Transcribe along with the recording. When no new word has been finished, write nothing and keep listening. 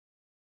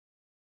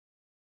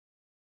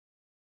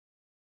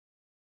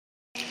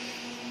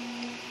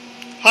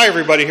Hi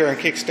everybody here on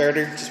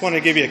Kickstarter. Just want to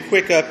give you a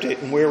quick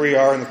update on where we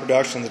are in the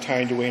production of the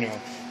TinyDuino.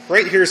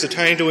 Right here is the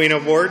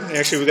TinyDuino board.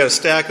 Actually we've got a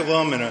stack of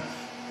them and a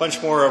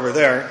bunch more over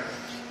there.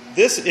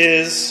 This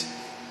is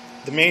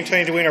the main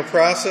TinyDuino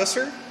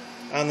processor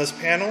on this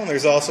panel. And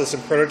there's also some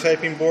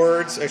prototyping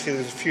boards. Actually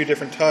there's a few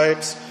different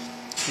types.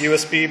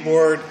 USB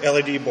board,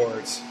 LED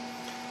boards.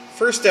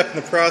 First step in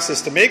the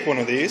process to make one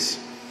of these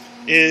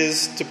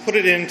is to put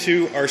it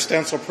into our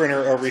stencil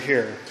printer over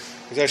here.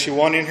 There's actually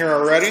one in here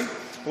already.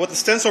 What the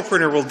stencil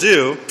printer will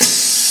do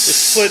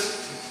is put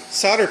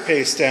solder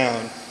paste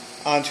down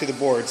onto the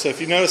board. So if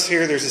you notice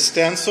here, there's a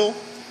stencil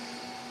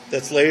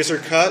that's laser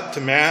cut to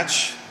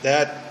match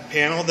that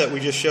panel that we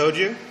just showed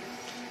you.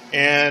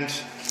 And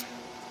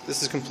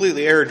this is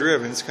completely air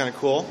driven. It's kind of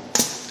cool.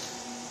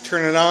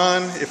 Turn it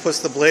on, it puts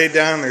the blade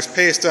down, there's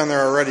paste on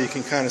there already, you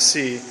can kind of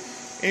see.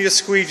 And you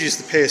just squeegees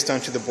the paste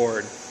onto the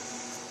board.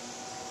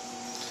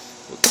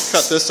 We'll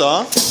cut this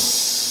off.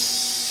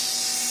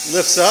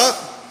 Lifts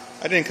up.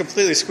 I didn't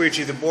completely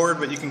squeegee the board,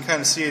 but you can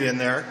kind of see it in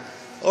there.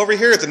 Over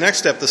here at the next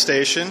step of the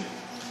station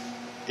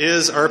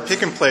is our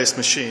pick and place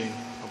machine.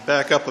 I'll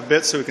back up a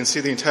bit so we can see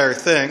the entire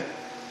thing.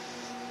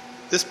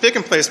 This pick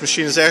and place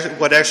machine is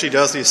what actually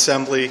does the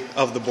assembly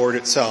of the board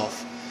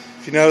itself.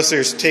 If you notice,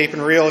 there's tape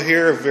and reel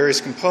here of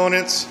various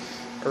components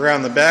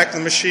around the back of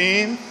the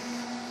machine.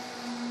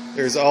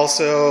 There's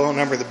also a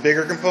number of the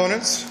bigger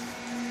components.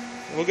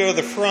 We'll go to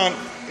the front,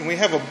 and we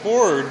have a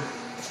board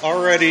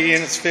already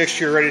in its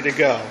fixture ready to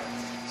go.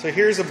 So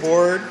here's a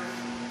board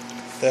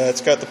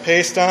that's got the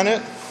paste on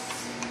it,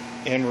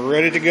 and we're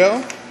ready to go.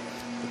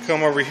 We'll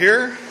come over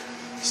here,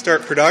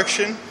 start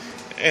production,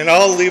 and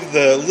I'll leave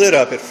the lid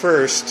up at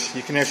first.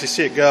 You can actually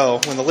see it go.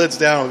 When the lid's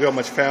down, it'll go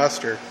much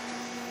faster.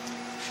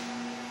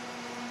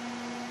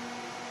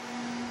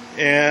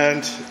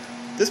 And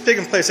this pick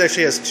and place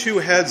actually has two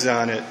heads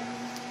on it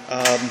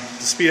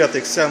to speed up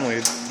the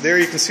assembly. There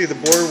you can see the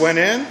board went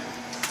in.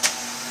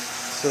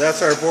 So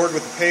that's our board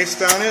with the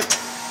paste on it.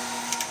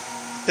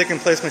 Pick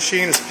and place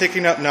machine is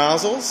picking up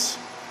nozzles.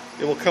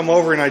 It will come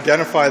over and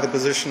identify the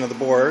position of the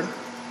board.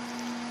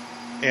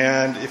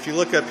 And if you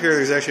look up here,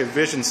 there's actually a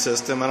vision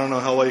system. I don't know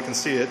how well you can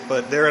see it,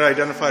 but there it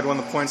identified one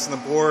of the points on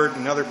the board,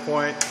 another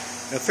point,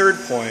 and a third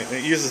point. And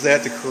it uses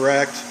that to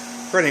correct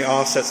for any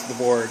offsets to the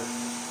board.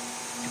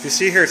 If you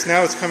see here,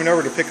 it's coming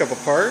over to pick up a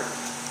part.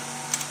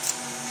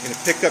 And it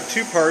picked up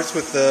two parts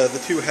with the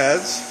two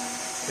heads.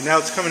 And now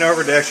it's coming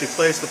over to actually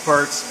place the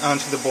parts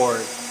onto the board.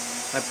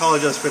 I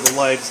apologize for the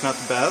light, it's not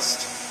the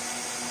best.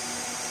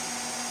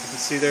 You can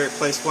see there it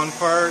placed one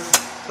part,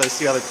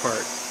 placed the other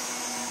part.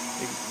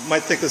 You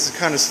might think this is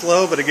kind of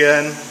slow, but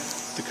again,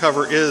 the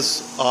cover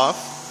is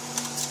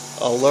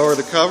off. I'll lower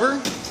the cover.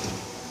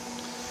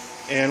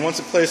 And once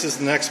it places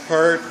the next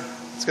part,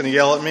 it's going to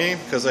yell at me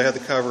because I had the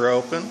cover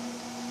open.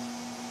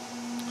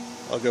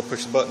 I'll go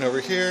push the button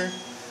over here.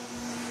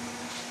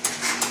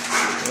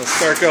 It'll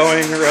start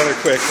going rather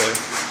quickly.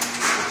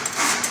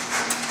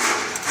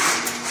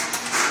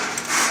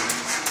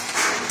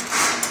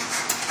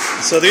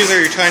 So these are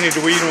your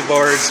TinyDuino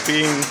boards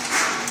being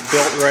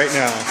built right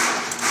now.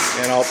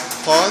 And I'll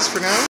pause for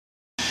now.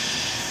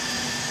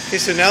 Okay,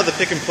 so now the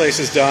pick and place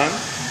is done.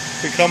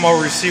 We come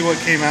over to see what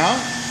came out.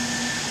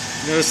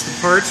 Notice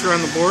the parts are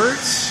on the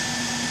boards.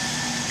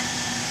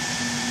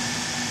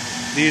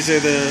 These are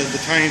the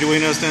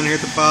TinyDuinos down here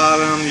at the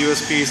bottom,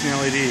 USBs and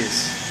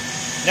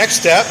LEDs. Next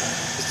step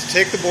is to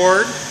take the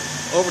board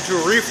over to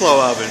a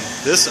reflow oven.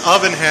 This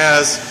oven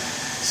has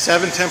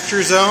 7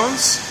 temperature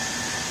zones.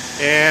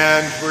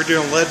 And we're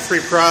doing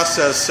lead-free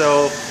process,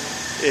 so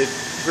it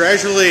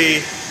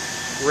gradually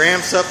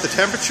ramps up the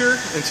temperature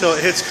until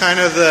it hits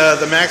kind of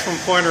the maximum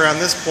point around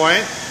this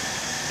point,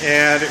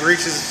 and it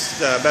reaches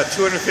about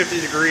 250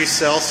 degrees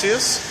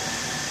Celsius,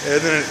 and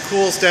then it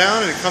cools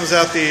down and it comes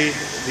out the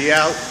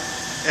out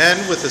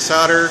end with the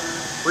solder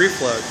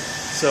reflow.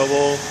 So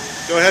we'll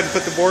go ahead and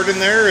put the board in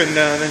there and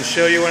then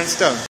show you when it's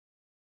done.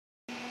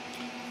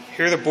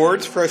 Here are the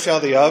boards fresh out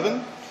of the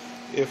oven.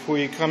 If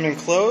we come in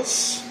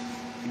close,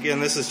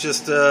 again, this is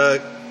just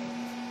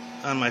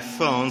on my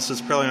phone, so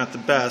it's probably not the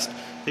best.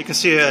 You can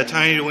see a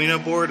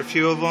TinyDuino board, a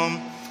few of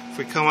them. If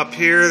we come up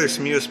here, there's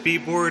some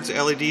USB boards,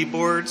 LED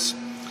boards,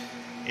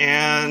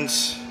 and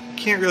you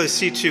can't really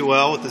see too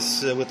well with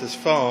this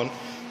phone.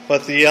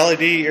 But the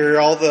LED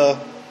or all the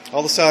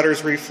solder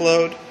is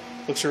reflowed.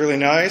 Looks really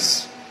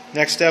nice.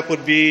 Next step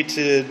would be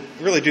to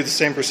really do the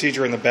same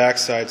procedure on the back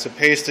side. So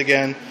paste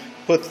again,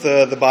 put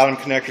the bottom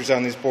connectors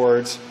on these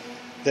boards.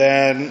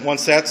 Then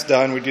once that's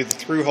done, we do the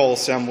through-hole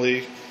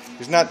assembly.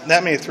 There's not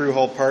that many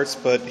through-hole parts,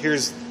 but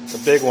here's the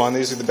big one.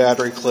 These are the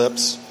battery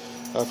clips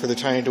for the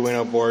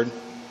TinyDuino board.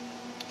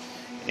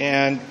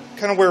 And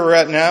kind of where we're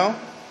at now,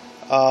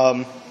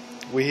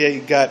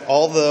 we got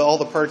all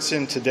the parts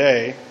in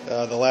today,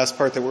 the last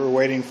part that we were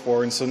waiting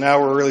for, and so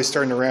now we're really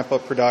starting to ramp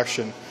up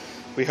production.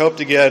 We hope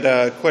to get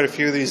quite a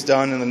few of these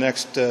done in the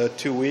next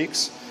 2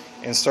 weeks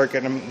and start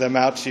getting them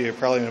out to you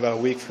probably in about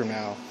a week from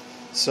now.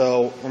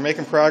 So we're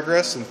making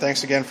progress, and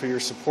thanks again for your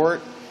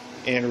support,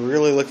 and we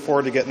really look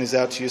forward to getting these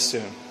out to you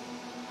soon.